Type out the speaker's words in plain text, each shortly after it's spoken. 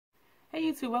Hey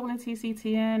YouTube, welcome to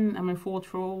TCTN. I'm in full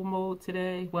troll mode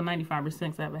today. Well, 95%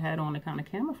 because I have a hat on to kind of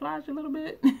camouflage a little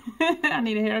bit. I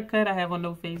need a haircut. I have on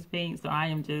no face paint, so I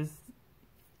am just,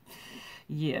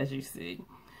 yeah, as you see.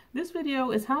 This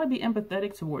video is how to be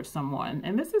empathetic towards someone.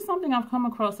 And this is something I've come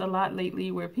across a lot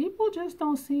lately where people just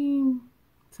don't seem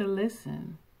to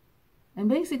listen. And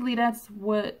basically that's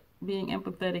what being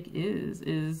empathetic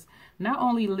is not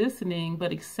only listening,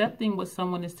 but accepting what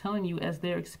someone is telling you as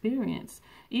their experience.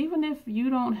 Even if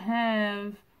you don't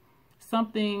have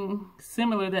something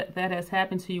similar that has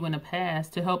happened to you in the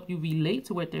past to help you relate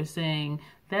to what they're saying,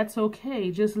 that's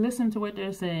okay. Just listen to what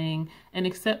they're saying and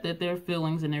accept that their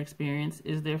feelings and their experience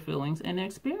is their feelings and their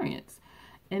experience.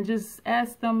 And just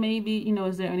ask them maybe,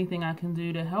 is there anything I can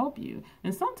do to help you?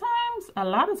 And sometimes, a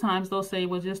lot of times they'll say,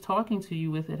 well, just talking to you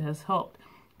with it has helped.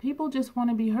 People just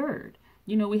want to be heard.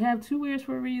 We have two ears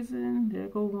for a reason. There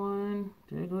go one.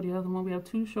 There go the other one. We have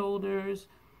two shoulders.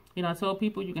 I tell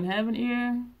people you can have an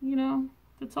ear,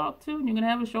 to talk to. And you can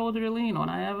have a shoulder to lean on.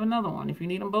 I have another one. If you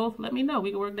need them both, let me know. We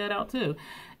can work that out too.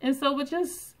 And so, but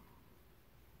just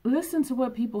listen to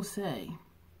what people say.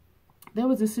 There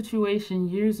was a situation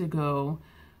years ago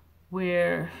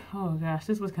where, oh gosh,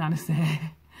 this was kind of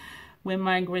sad. When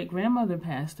my great-grandmother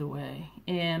passed away.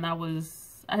 And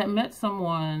I had met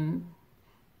someone,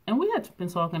 and we had been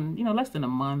talking, less than a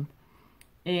month.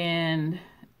 And,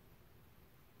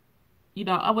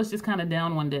 I was just kind of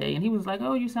down one day. And he was like,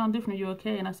 oh, you sound different. Are you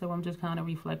okay? And I said, well, I'm just kind of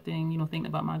reflecting, thinking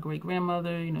about my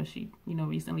great-grandmother. She,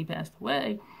 recently passed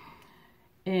away.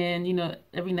 And,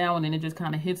 every now and then it just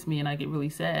kind of hits me and I get really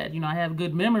sad. I have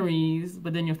good memories,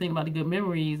 but then you're thinking about the good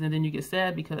memories and then you get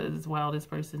sad because, wow, this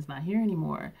person's not here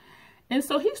anymore. And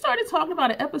so he started talking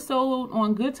about an episode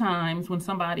on Good Times when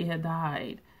somebody had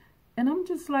died. And I'm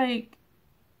just like,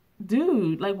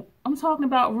 dude, like, I'm talking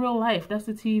about real life. That's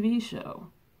a TV show.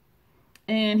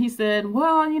 And he said,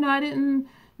 well, I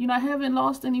haven't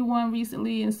lost anyone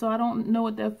recently, and so I don't know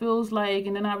what that feels like.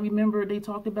 And then I remember they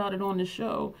talked about it on the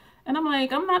show. And I'm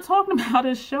like, I'm not talking about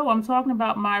a show. I'm talking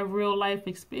about my real life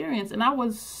experience. And I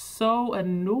was so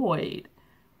annoyed.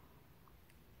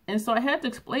 And so I had to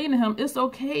explain to him, it's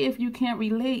okay if you can't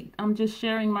relate. I'm just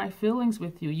sharing my feelings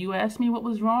with you. You asked me what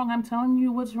was wrong, I'm telling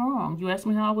you what's wrong. You asked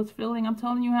me how I was feeling, I'm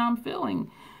telling you how I'm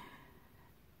feeling.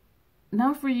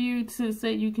 Not for you to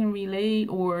say you can relate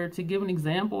or to give an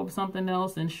example of something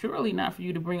else, and surely not for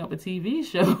you to bring up a TV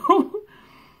show,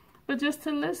 but just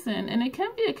to listen. And it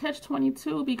can be a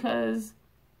catch-22 because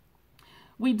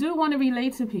we do want to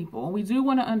relate to people. We do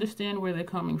want to understand where they're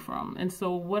coming from. And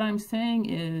so what I'm saying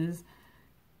is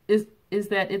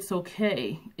that it's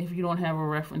okay if you don't have a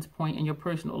reference point in your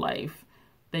personal life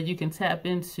that you can tap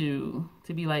into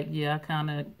to be like, yeah, I kind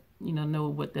of, know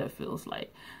what that feels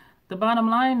like. The bottom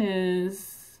line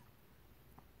is,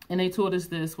 and they taught us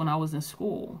this when I was in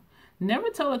school, never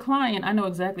tell a client, I know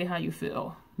exactly how you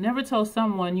feel. Never tell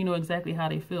someone you know exactly how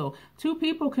they feel. Two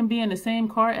people can be in the same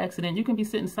car accident. You can be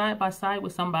sitting side by side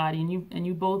with somebody and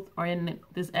you both are in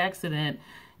this accident.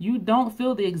 You don't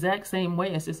feel the exact same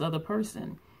way as this other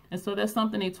person. And so that's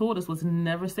something they told us, was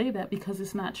never say that because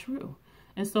it's not true.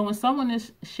 And so when someone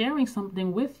is sharing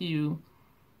something with you,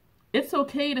 it's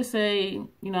okay to say,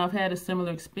 I've had a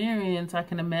similar experience. I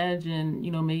can imagine,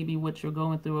 maybe what you're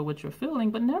going through or what you're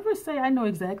feeling, but never say, I know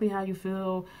exactly how you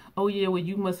feel. Oh yeah, well,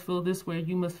 you must feel this way,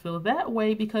 you must feel that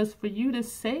way, because for you to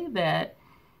say that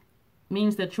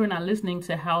means that you're not listening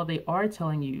to how they are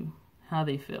telling you how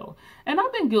they feel. And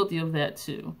I've been guilty of that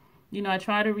too. I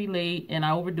try to relate and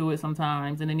I overdo it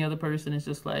sometimes. And then the other person is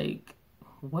just like,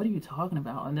 what are you talking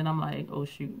about? And then I'm like, oh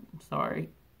shoot, sorry.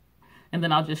 And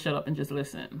then I'll just shut up and just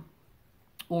listen.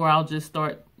 Or I'll just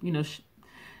start,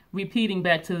 repeating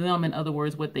back to them, in other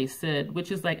words, what they said, which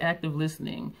is like active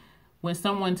listening. When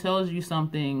someone tells you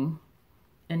something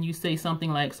and you say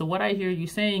something like, so what I hear you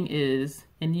saying is,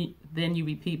 and then you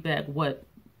repeat back what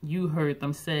you heard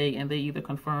them say, and they either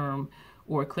confirm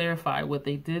or clarify what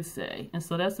they did say. And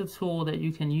so that's a tool that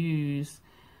you can use,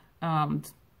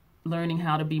 learning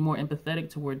how to be more empathetic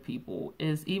toward people,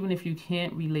 is even if you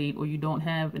can't relate or you don't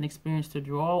have an experience to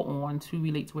draw on to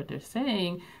relate to what they're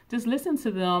saying, just listen to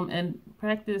them and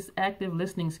practice active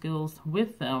listening skills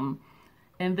with them.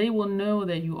 And they will know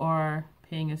that you are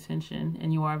paying attention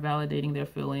and you are validating their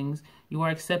feelings. You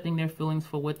are accepting their feelings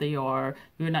for what they are.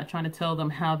 You're not trying to tell them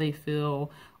how they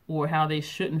feel or how they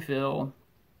shouldn't feel.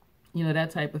 That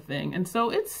type of thing. And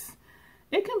so it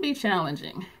can be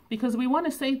challenging because we want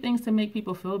to say things to make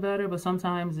people feel better, but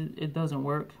sometimes it doesn't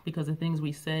work because the things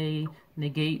we say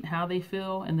negate how they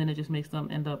feel, and then it just makes them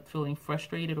end up feeling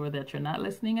frustrated or that you're not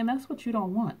listening, and that's what you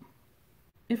don't want.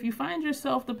 If you find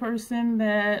yourself the person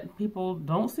that people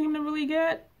don't seem to really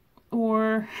get,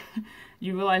 or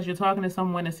you realize you're talking to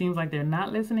someone, it seems like they're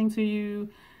not listening to you,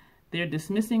 they're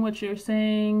dismissing what you're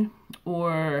saying,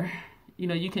 or, you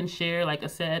know, you can share like a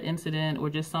sad incident or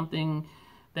just something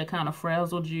that kind of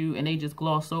frazzled you and they just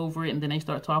gloss over it and then they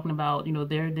start talking about, you know,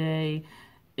 their day.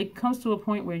 It comes to a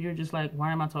point where you're just like,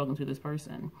 why am I talking to this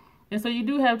person? And so you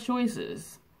do have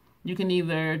choices. You can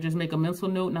either just make a mental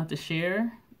note not to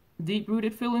share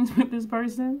deep-rooted feelings with this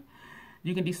person.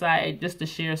 You can decide just to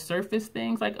share surface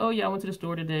things like, oh yeah, I went to the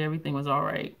store today, everything was all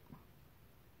right.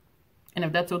 And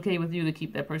if that's okay with you to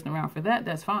keep that person around for that,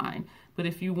 that's fine. But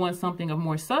if you want something of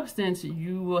more substance,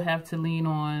 you will have to lean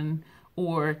on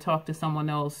or talk to someone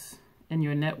else in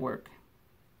your network.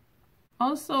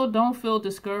 Also, don't feel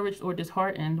discouraged or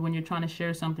disheartened when you're trying to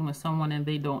share something with someone and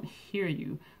they don't hear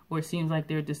you, or it seems like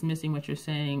they're dismissing what you're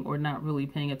saying or not really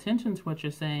paying attention to what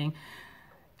you're saying.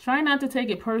 Try not to take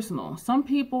it personal. Some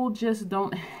people just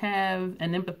don't have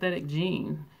an empathetic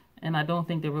gene, and I don't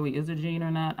think there really is a gene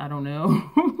or not. I don't know.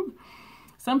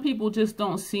 Some people just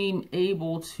don't seem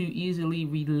able to easily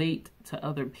relate to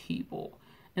other people.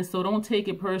 And so don't take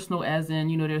it personal as in,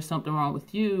 you know, there's something wrong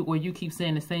with you, or you keep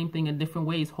saying the same thing in different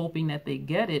ways, hoping that they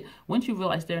get it. Once you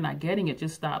realize they're not getting it,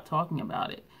 just stop talking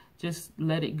about it. Just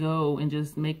let it go and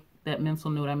just make that mental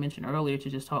note I mentioned earlier to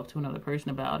just talk to another person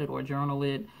about it or journal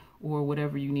it or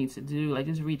whatever you need to do. Like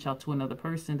just reach out to another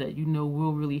person that you know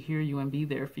will really hear you and be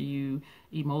there for you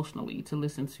emotionally to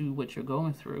listen to what you're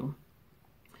going through.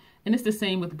 And it's the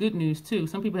same with good news too.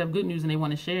 Some people have good news and they want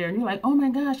to share and you're like, oh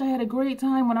my gosh, I had a great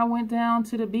time when I went down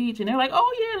to the beach. And they're like,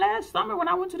 oh yeah, last summer when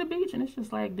I went to the beach. And it's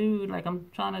just like, dude, like I'm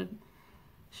trying to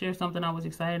share something I was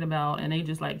excited about and they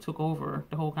just like took over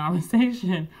the whole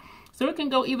conversation. So it can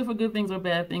go either for good things or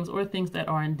bad things or things that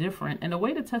are indifferent. And the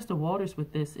way to test the waters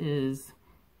with this is,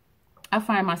 I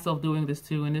find myself doing this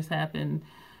too. And this happened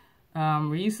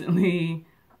recently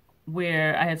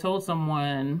where I had told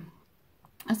someone,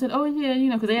 I said, oh yeah, you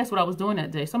know, because they asked what I was doing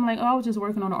that day. So I'm like, oh, I was just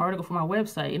working on an article for my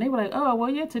website. And they were like, oh, well,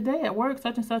 yeah, today at work,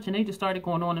 such and such. And they just started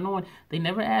going on and on. They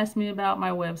never asked me about my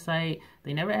website.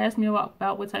 They never asked me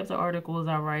about what types of articles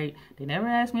I write. They never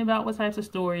asked me about what types of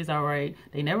stories I write.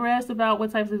 They never asked about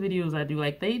what types of videos I do.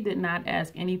 Like, they did not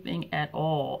ask anything at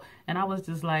all. And I was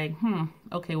just like,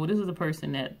 okay, well, this is a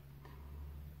person that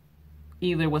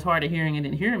either was hard of hearing and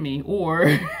didn't hear me,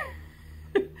 or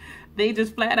they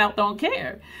just flat out don't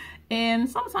care. And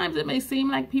sometimes it may seem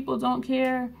like people don't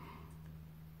care,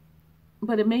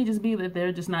 but it may just be that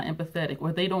they're just not empathetic,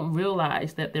 or they don't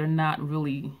realize that they're not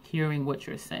really hearing what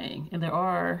you're saying. And there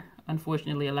are,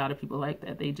 unfortunately, a lot of people like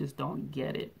that. They just don't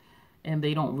get it, and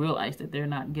they don't realize that they're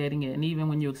not getting it. And even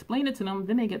when you explain it to them,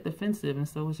 then they get defensive. And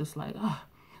so it's just like, oh.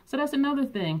 So that's another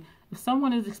thing. If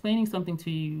someone is explaining something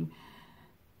to you,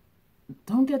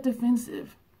 don't get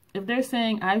defensive. If they're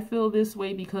saying, I feel this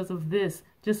way because of this,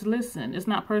 just listen. It's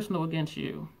not personal against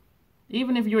you.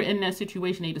 Even if you're in that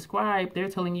situation they described, they're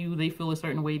telling you they feel a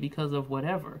certain way because of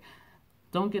whatever.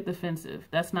 Don't get defensive.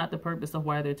 That's not the purpose of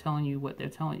why they're telling you what they're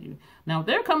telling you. Now, if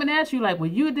they're coming at you like, well,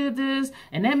 you did this,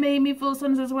 and that made me feel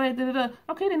something this way,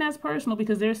 okay, then that's personal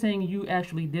because they're saying you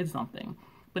actually did something.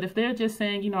 But if they're just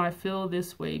saying, you know, I feel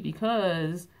this way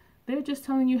because, they're just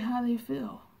telling you how they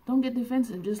feel. Don't get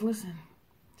defensive. Just listen.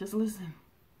 Just listen.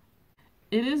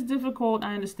 It is difficult,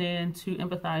 I understand, to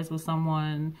empathize with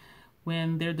someone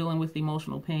when they're dealing with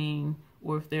emotional pain,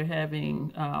 or if they're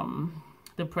having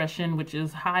depression, which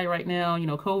is high right now. You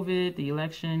know, COVID, the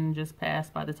election just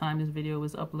passed by the time this video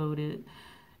was uploaded.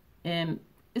 And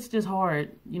it's just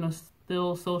hard, you know,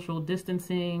 still social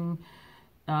distancing,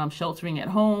 sheltering at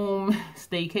home,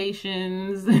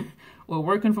 staycations, or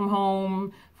working from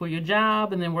home for your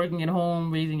job and then working at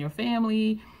home, raising your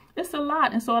family. It's a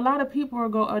lot. And so a lot of people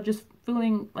are just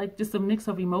feeling like just a mix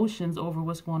of emotions over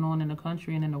what's going on in the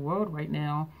country and in the world right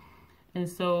now. And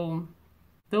so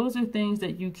those are things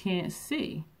that you can't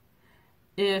see.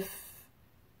 If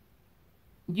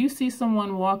you see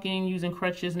someone walking using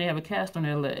crutches and they have a cast on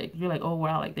their leg, you're like, oh,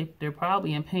 wow, like they're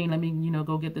probably in pain. Let me, you know,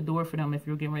 go get the door for them if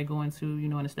you're getting ready to go into, you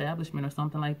know, an establishment or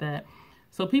something like that.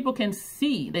 So people can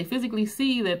see, they physically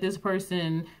see that this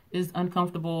person is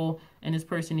uncomfortable and this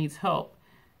person needs help.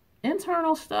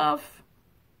 Internal stuff,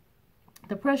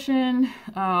 depression,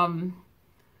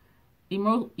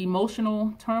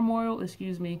 emotional turmoil,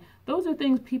 those are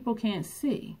things people can't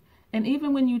see. And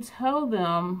even when you tell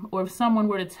them, or if someone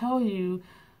were to tell you,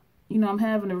 you know, I'm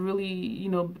having a really, you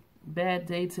know, bad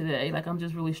day today, like I'm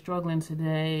just really struggling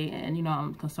today, and, you know,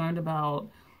 I'm concerned about,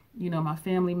 you know, my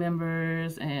family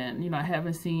members, and, you know, I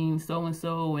haven't seen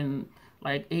so-and-so in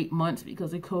like 8 months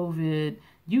because of COVID.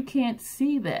 You can't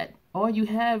see that. All you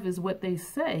have is what they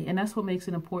say. And that's what makes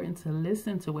it important to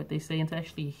listen to what they say and to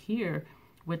actually hear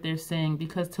what they're saying,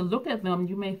 because to look at them,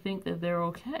 you may think that they're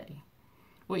okay.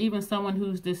 Or even someone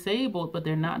who's disabled, but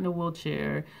they're not in a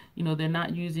wheelchair, you know, they're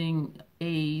not using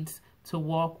aids to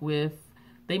walk with.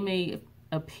 They may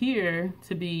appear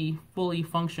to be fully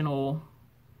functional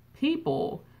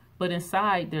people, but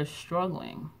inside they're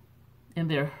struggling and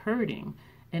they're hurting.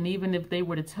 And even if they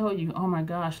were to tell you, oh my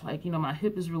gosh, like, you know, my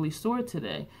hip is really sore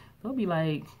today, they'll be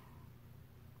like,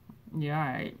 yeah,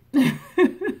 all right.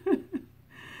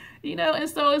 You know, and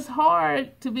so it's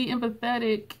hard to be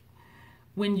empathetic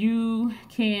when you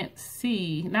can't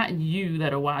see, not you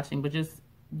that are watching, but just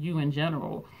you in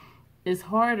general. It's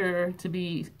harder to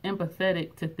be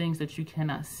empathetic to things that you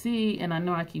cannot see. And I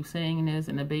know I keep saying this,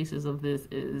 and the basis of this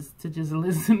is to just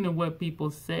listen to what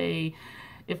people say.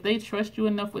 If they trust you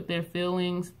enough with their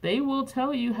feelings, they will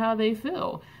tell you how they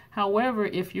feel. However,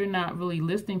 if you're not really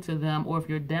listening to them, or if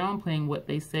you're downplaying what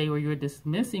they say, or you're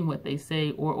dismissing what they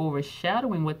say, or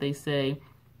overshadowing what they say,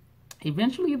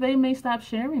 eventually they may stop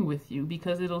sharing with you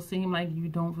because it'll seem like you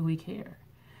don't really care.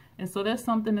 And so that's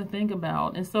something to think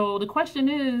about. And so the question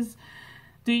is,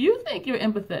 do you think you're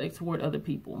empathetic toward other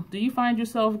people? Do you find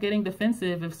yourself getting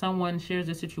defensive if someone shares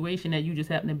a situation that you just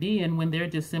happen to be in when they're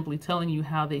just simply telling you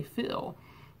how they feel?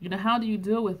 You know, how do you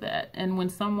deal with that? And when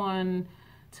someone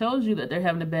tells you that they're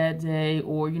having a bad day,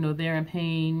 or, you know, they're in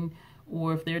pain,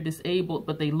 or if they're disabled,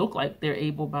 but they look like they're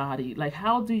able-bodied, like,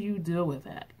 how do you deal with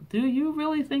that? Do you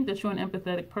really think that you're an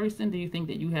empathetic person? Do you think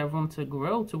that you have room to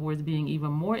grow towards being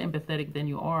even more empathetic than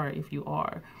you are, if you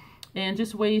are? And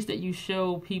just ways that you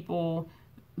show people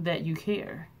that you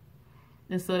care.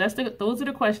 And so those are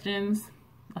the questions.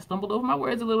 I stumbled over my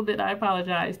words a little bit. I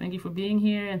apologize. Thank you for being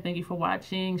here, and thank you for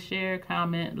watching. Share,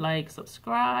 comment, like,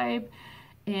 subscribe,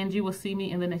 and you will see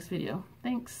me in the next video.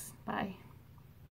 Thanks. Bye.